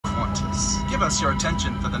Give us your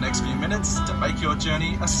attention for the next few minutes to make your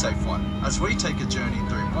journey a safe one, as we take a journey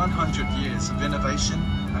through 100 years of innovation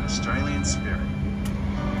and Australian spirit.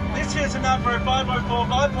 This here's an Avro 504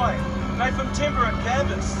 biplane, made from timber and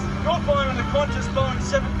canvas. You're flying on the Qantas Boeing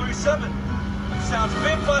 737. Sounds a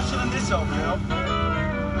bit flashier than this, old girl.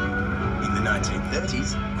 In the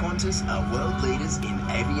 1930s, Qantas are world leaders in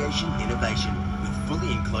aviation innovation, with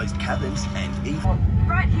fully enclosed cabins and even...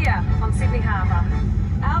 Right here on Sydney Harbour.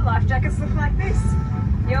 Our life jackets look like this.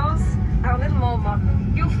 Yours are a little more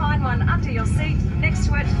modern. You'll find one under your seat, next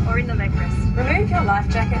to it, or in the leg rest. Remove your life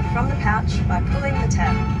jacket from the pouch by pulling the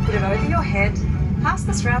tab. Put it over your head, pass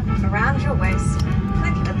the strap around your waist,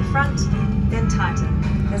 clip at the front, then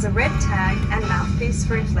tighten. There's a red tag and mouthpiece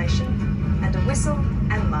for inflation, and a whistle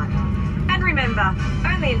and light. And remember,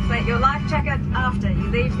 only inflate your life jacket after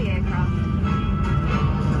you leave the aircraft.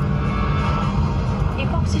 If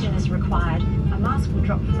oxygen is required, a mask will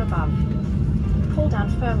drop from above. Pull down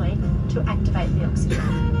firmly to activate the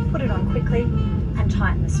oxygen. Put it on quickly and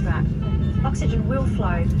tighten the strap. Oxygen will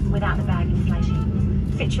flow without the bag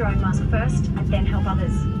inflating. Fit your own mask first and then help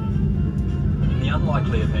others. In the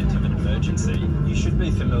unlikely event of an emergency, you should be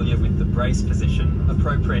familiar with the brace position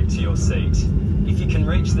appropriate to your seat. If you can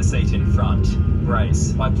reach the seat in front,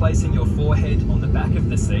 brace by placing your forehead on the back of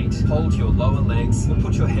the seat, hold your lower legs or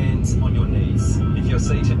put your hands on your knees. If you're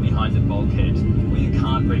seated behind a bulkhead or you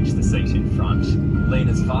can't reach the seat in front, lean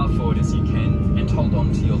as far forward as you can and hold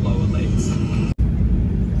on to your lower legs.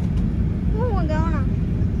 Oh, we're going on.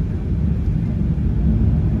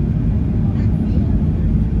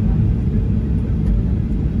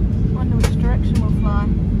 Wonder which direction we'll fly.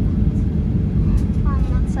 On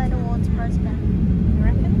that side towards Brisbane. You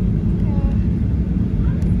reckon?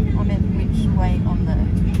 I meant which way on the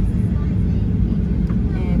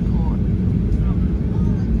airport.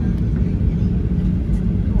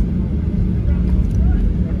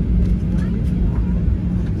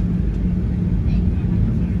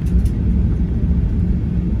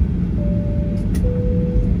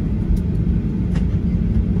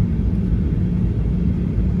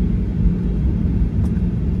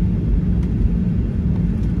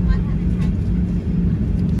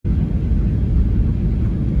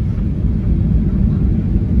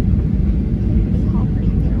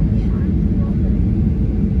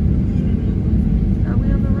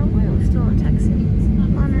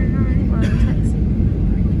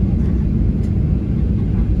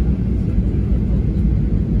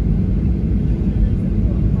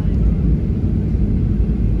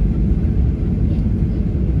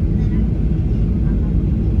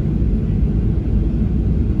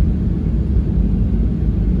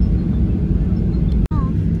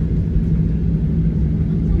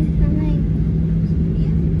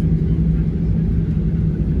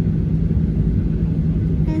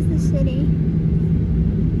 City.